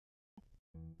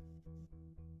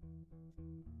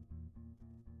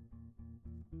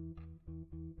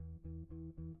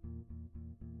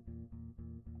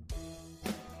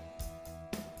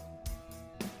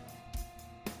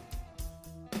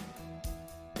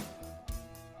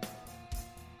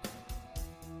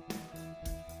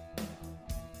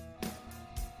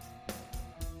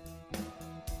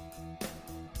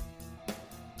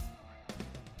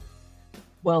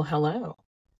Well, hello.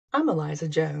 I'm Eliza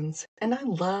Jones, and I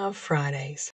love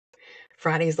Fridays.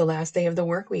 Friday is the last day of the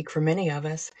work week for many of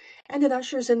us, and it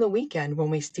ushers in the weekend when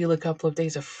we steal a couple of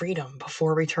days of freedom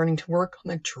before returning to work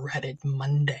on the dreaded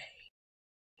Monday.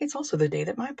 It's also the day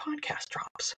that my podcast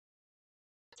drops.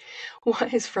 Why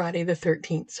is Friday the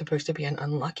 13th supposed to be an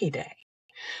unlucky day?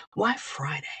 Why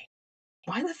Friday?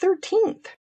 Why the 13th?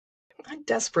 I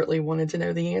desperately wanted to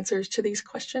know the answers to these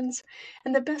questions,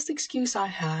 and the best excuse I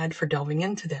had for delving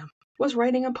into them was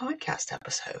writing a podcast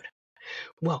episode.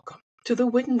 Welcome to the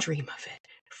Wouldn't Dream of It,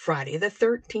 Friday the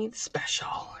 13th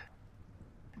special.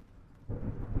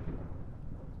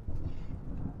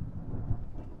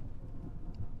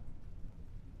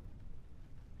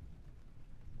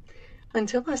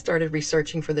 Until I started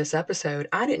researching for this episode,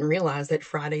 I didn't realize that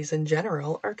Fridays in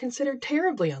general are considered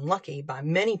terribly unlucky by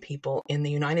many people in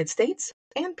the United States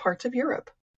and parts of Europe.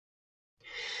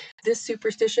 This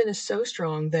superstition is so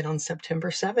strong that on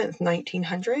September 7th,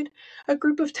 1900, a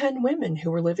group of 10 women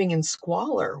who were living in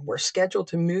squalor were scheduled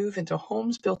to move into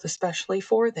homes built especially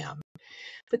for them,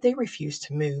 but they refused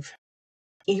to move.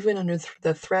 Even under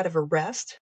the threat of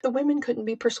arrest, the women couldn't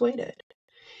be persuaded.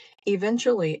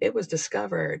 Eventually, it was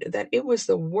discovered that it was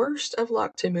the worst of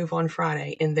luck to move on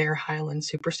Friday in their Highland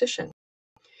superstition.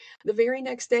 The very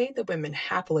next day, the women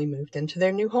happily moved into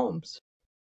their new homes.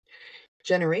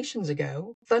 Generations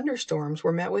ago, thunderstorms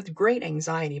were met with great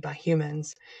anxiety by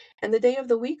humans, and the day of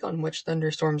the week on which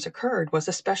thunderstorms occurred was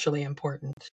especially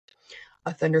important.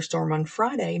 A thunderstorm on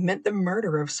Friday meant the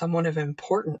murder of someone of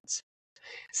importance.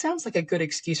 Sounds like a good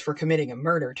excuse for committing a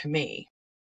murder to me.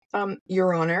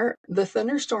 Your Honor, the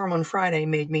thunderstorm on Friday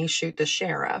made me shoot the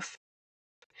sheriff.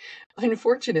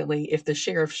 Unfortunately, if the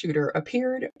sheriff shooter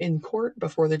appeared in court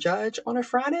before the judge on a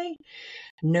Friday,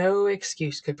 no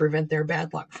excuse could prevent their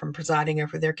bad luck from presiding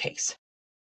over their case.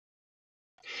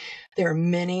 There are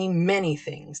many, many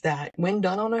things that, when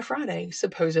done on a Friday,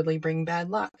 supposedly bring bad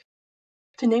luck.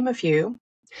 To name a few,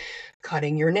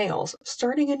 cutting your nails,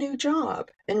 starting a new job,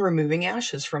 and removing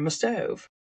ashes from a stove.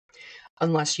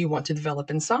 Unless you want to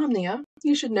develop insomnia,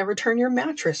 you should never turn your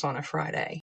mattress on a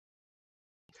Friday.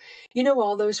 You know,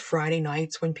 all those Friday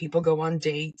nights when people go on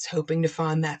dates hoping to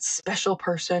find that special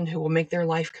person who will make their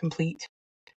life complete,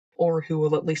 or who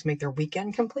will at least make their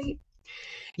weekend complete?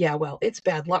 Yeah, well, it's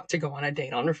bad luck to go on a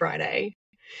date on a Friday.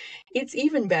 It's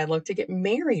even bad luck to get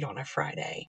married on a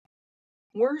Friday.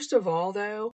 Worst of all,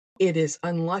 though, it is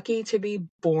unlucky to be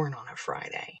born on a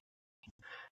Friday.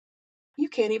 You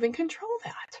can't even control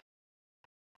that.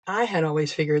 I had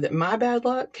always figured that my bad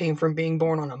luck came from being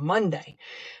born on a Monday,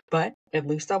 but at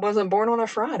least I wasn't born on a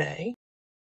Friday.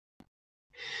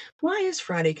 Why is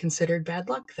Friday considered bad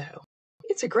luck, though?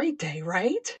 It's a great day,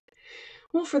 right?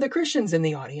 Well, for the Christians in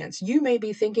the audience, you may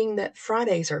be thinking that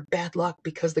Fridays are bad luck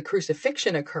because the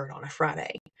crucifixion occurred on a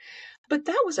Friday. But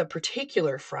that was a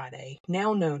particular Friday,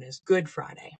 now known as Good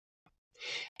Friday.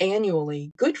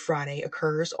 Annually, Good Friday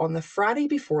occurs on the Friday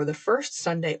before the first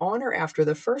Sunday on or after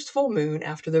the first full moon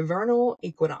after the vernal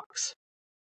equinox.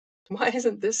 Why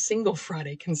isn't this single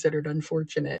Friday considered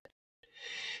unfortunate?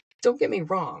 Don't get me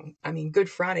wrong. I mean, Good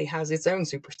Friday has its own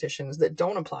superstitions that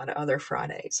don't apply to other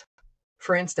Fridays.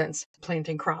 For instance,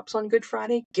 planting crops on Good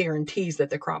Friday guarantees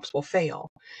that the crops will fail,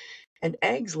 and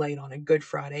eggs laid on a Good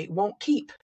Friday won't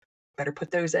keep. Better put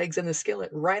those eggs in the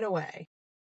skillet right away.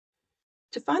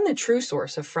 To find the true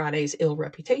source of Friday's ill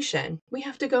reputation, we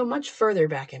have to go much further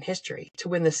back in history to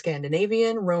when the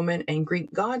Scandinavian, Roman, and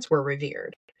Greek gods were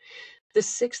revered. The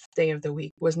sixth day of the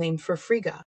week was named for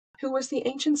Frigga, who was the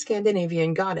ancient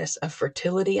Scandinavian goddess of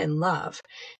fertility and love,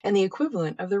 and the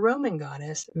equivalent of the Roman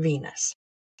goddess Venus.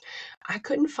 I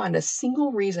couldn't find a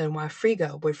single reason why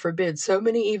Frigga would forbid so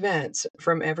many events,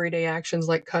 from everyday actions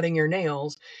like cutting your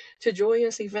nails to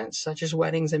joyous events such as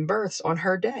weddings and births, on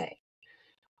her day.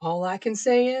 All I can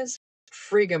say is,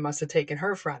 Frigga must have taken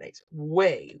her Fridays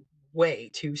way,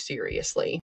 way too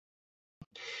seriously.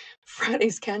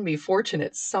 Fridays can be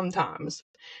fortunate sometimes.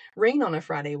 Rain on a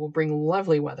Friday will bring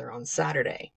lovely weather on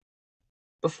Saturday.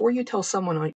 Before you tell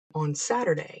someone on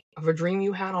Saturday of a dream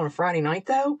you had on a Friday night,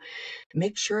 though,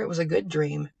 make sure it was a good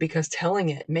dream, because telling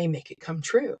it may make it come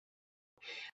true.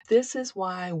 This is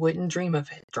why I Wouldn't Dream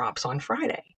of It drops on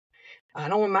Friday. I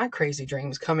don't want my crazy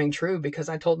dreams coming true because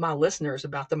I told my listeners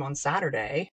about them on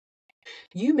Saturday.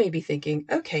 You may be thinking,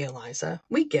 okay, Eliza,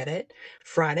 we get it.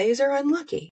 Fridays are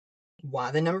unlucky.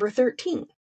 Why the number 13?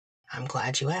 I'm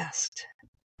glad you asked.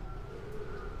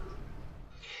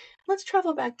 Let's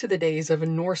travel back to the days of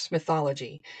Norse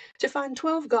mythology to find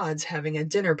 12 gods having a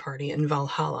dinner party in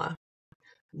Valhalla.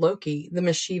 Loki, the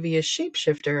mischievous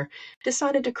shapeshifter,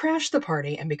 decided to crash the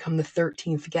party and become the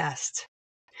 13th guest.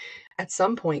 At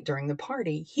some point during the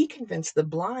party, he convinced the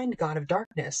blind god of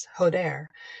darkness, Hoder,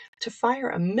 to fire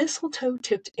a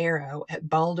mistletoe-tipped arrow at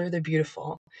Balder the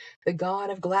Beautiful, the god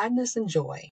of gladness and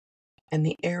joy, and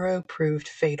the arrow proved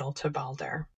fatal to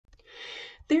Balder.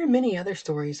 There are many other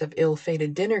stories of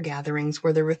ill-fated dinner gatherings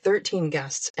where there were 13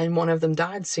 guests and one of them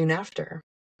died soon after.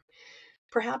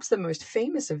 Perhaps the most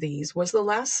famous of these was the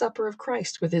Last Supper of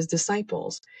Christ with his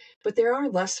disciples, but there are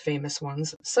less famous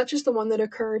ones, such as the one that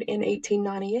occurred in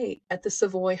 1898 at the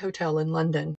Savoy Hotel in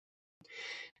London.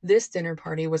 This dinner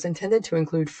party was intended to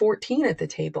include 14 at the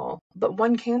table, but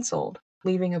one canceled,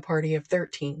 leaving a party of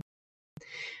 13.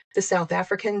 The South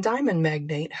African diamond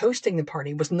magnate hosting the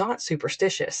party was not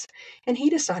superstitious, and he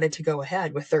decided to go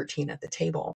ahead with 13 at the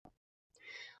table.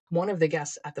 One of the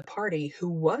guests at the party, who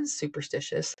was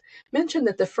superstitious, mentioned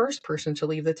that the first person to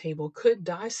leave the table could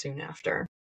die soon after.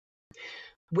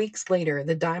 Weeks later,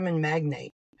 the diamond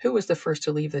magnate, who was the first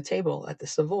to leave the table at the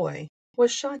Savoy,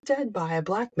 was shot dead by a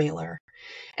blackmailer,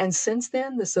 and since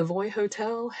then the Savoy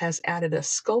Hotel has added a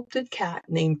sculpted cat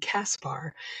named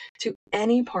Caspar to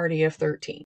any party of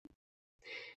 13.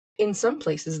 In some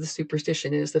places, the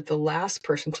superstition is that the last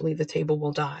person to leave the table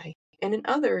will die, and in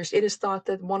others, it is thought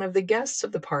that one of the guests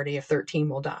of the party of 13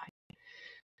 will die.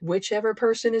 Whichever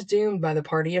person is doomed by the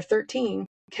party of 13,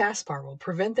 Caspar will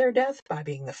prevent their death by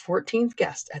being the 14th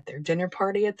guest at their dinner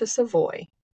party at the Savoy.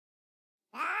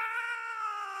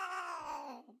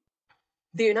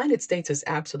 The United States is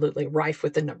absolutely rife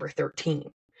with the number 13.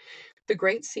 The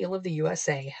Great Seal of the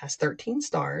USA has 13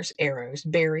 stars, arrows,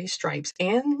 berries, stripes,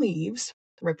 and leaves,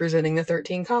 representing the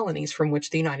 13 colonies from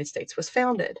which the United States was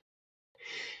founded.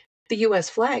 The U.S.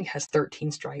 flag has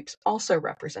 13 stripes, also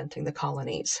representing the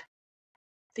colonies.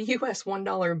 The U.S.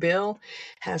 $1 bill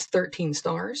has 13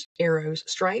 stars, arrows,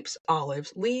 stripes,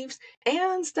 olives, leaves,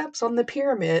 and steps on the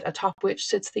pyramid atop which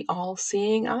sits the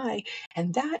all-seeing eye,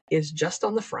 and that is just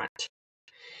on the front.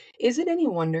 Is it any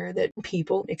wonder that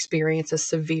people experience a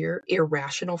severe,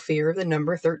 irrational fear of the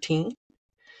number 13?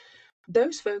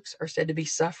 Those folks are said to be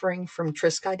suffering from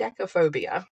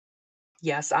triskaidekaphobia.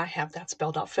 Yes, I have that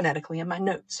spelled out phonetically in my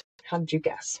notes. How did you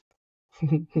guess?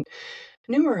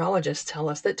 Numerologists tell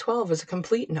us that 12 is a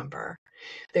complete number.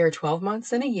 There are 12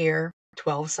 months in a year,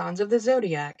 12 signs of the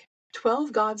zodiac,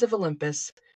 12 gods of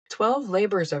Olympus, 12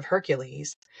 labors of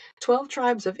Hercules, 12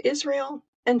 tribes of Israel,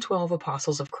 and 12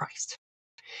 apostles of Christ.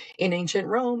 In ancient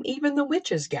Rome, even the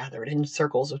witches gathered in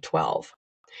circles of 12.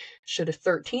 Should a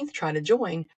 13th try to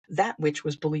join, that witch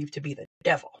was believed to be the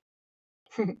devil.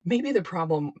 Maybe the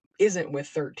problem isn't with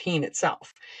 13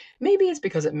 itself. Maybe it's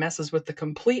because it messes with the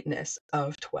completeness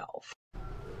of 12.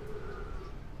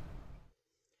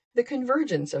 The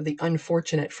convergence of the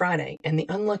unfortunate Friday and the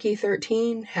unlucky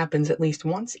 13 happens at least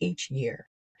once each year.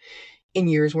 In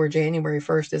years where January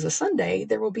 1st is a Sunday,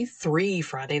 there will be 3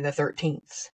 Friday the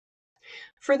 13ths.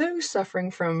 For those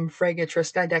suffering from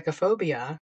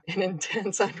triskaidekaphobia, an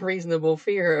intense, unreasonable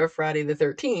fear of Friday the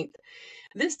 13th,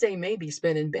 this day may be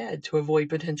spent in bed to avoid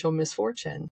potential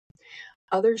misfortune.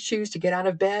 Others choose to get out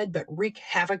of bed but wreak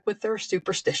havoc with their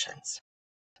superstitions.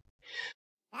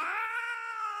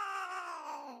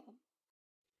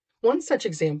 One such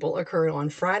example occurred on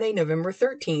Friday, November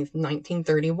 13th,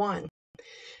 1931.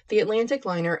 The Atlantic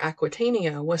liner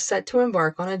Aquitania was set to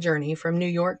embark on a journey from New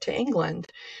York to England,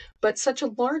 but such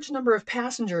a large number of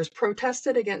passengers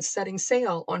protested against setting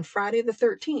sail on Friday the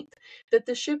 13th that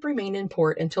the ship remained in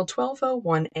port until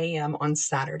 12:01 a.m. on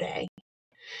Saturday.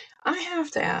 I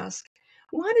have to ask,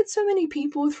 why did so many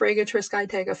people with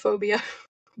triskaidekaphobia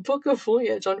book a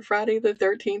voyage on Friday the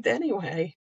 13th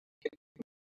anyway?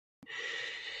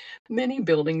 Many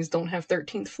buildings don't have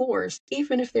 13th floors,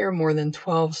 even if they are more than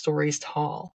 12 stories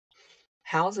tall.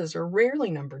 Houses are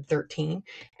rarely numbered 13,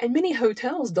 and many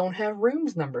hotels don't have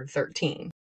rooms numbered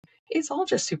 13. It's all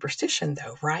just superstition,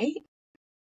 though, right?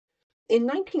 In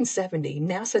 1970,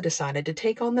 NASA decided to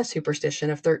take on the superstition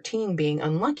of 13 being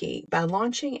unlucky by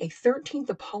launching a 13th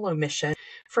Apollo mission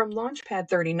from Launch Pad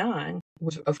 39,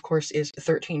 which of course is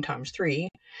 13 times 3,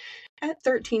 at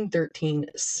 13:13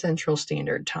 Central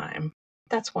Standard Time.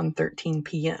 That's 1:13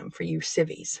 p.m. for you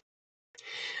civvies.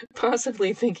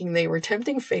 Possibly thinking they were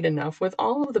tempting fate enough with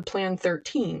all of the planned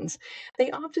 13s,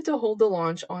 they opted to hold the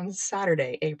launch on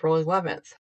Saturday, April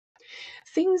 11th.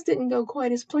 Things didn't go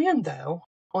quite as planned, though.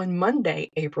 On Monday,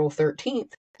 April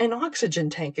 13th, an oxygen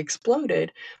tank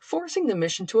exploded, forcing the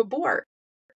mission to abort.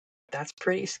 That's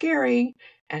pretty scary,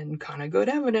 and kind of good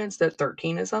evidence that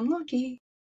 13 is unlucky.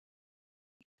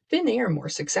 Thin Air more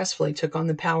successfully took on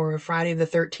the power of Friday the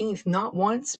 13th not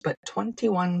once, but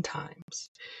 21 times.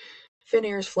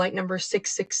 Finnair's flight number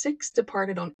 666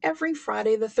 departed on every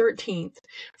Friday the 13th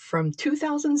from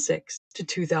 2006 to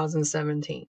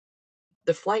 2017.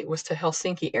 The flight was to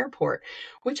Helsinki Airport,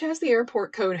 which has the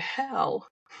airport code HELL.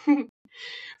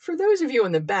 For those of you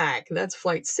in the back, that's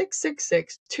flight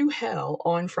 666 to Hell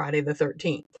on Friday the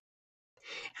 13th.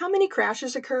 How many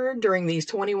crashes occurred during these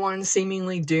 21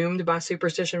 seemingly doomed by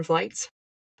superstition flights?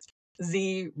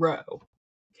 0.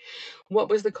 What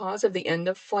was the cause of the end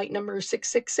of flight number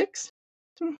 666?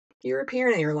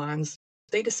 European Airlines.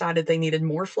 They decided they needed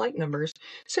more flight numbers,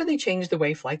 so they changed the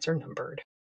way flights are numbered.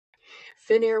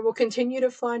 Finnair will continue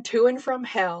to fly to and from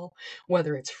hell,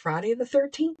 whether it's Friday the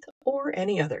 13th or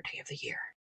any other day of the year.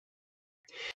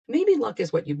 Maybe luck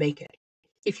is what you make it.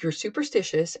 If you're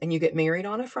superstitious and you get married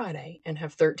on a Friday and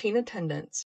have 13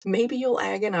 attendants, maybe you'll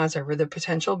agonize over the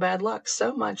potential bad luck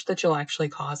so much that you'll actually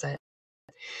cause it.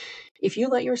 If you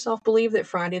let yourself believe that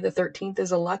Friday the 13th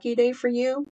is a lucky day for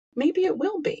you, maybe it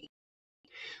will be.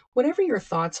 Whatever your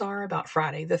thoughts are about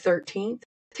Friday the 13th,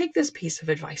 take this piece of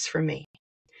advice from me.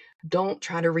 Don't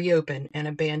try to reopen an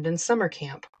abandoned summer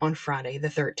camp on Friday the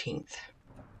 13th.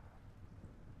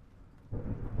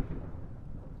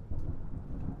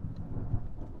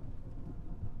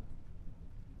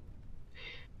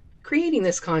 Creating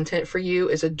this content for you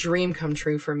is a dream come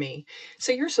true for me,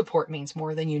 so your support means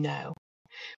more than you know.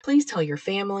 Please tell your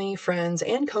family, friends,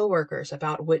 and coworkers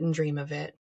about Wouldn't Dream of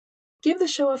It. Give the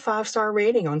show a 5-star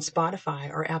rating on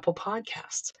Spotify or Apple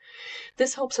Podcasts.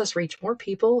 This helps us reach more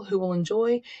people who will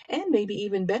enjoy and maybe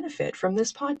even benefit from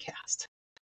this podcast.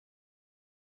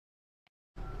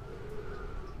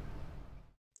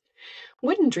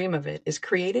 Wouldn't Dream of It is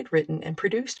created, written, and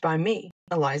produced by me,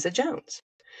 Eliza Jones.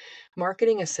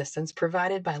 Marketing assistance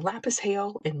provided by Lapis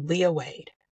Hale and Leah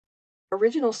Wade.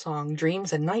 Original song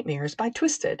Dreams and Nightmares by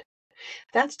Twisted.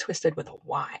 That's Twisted with a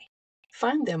Y.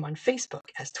 Find them on Facebook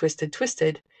as Twisted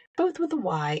Twisted, both with a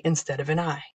Y instead of an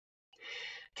I.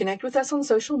 Connect with us on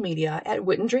social media at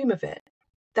Wouldn't Dream of It.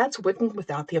 That's Wouldn't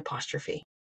without the apostrophe.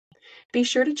 Be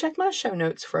sure to check my show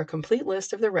notes for a complete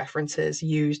list of the references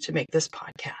used to make this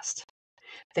podcast.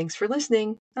 Thanks for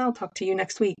listening. I'll talk to you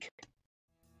next week.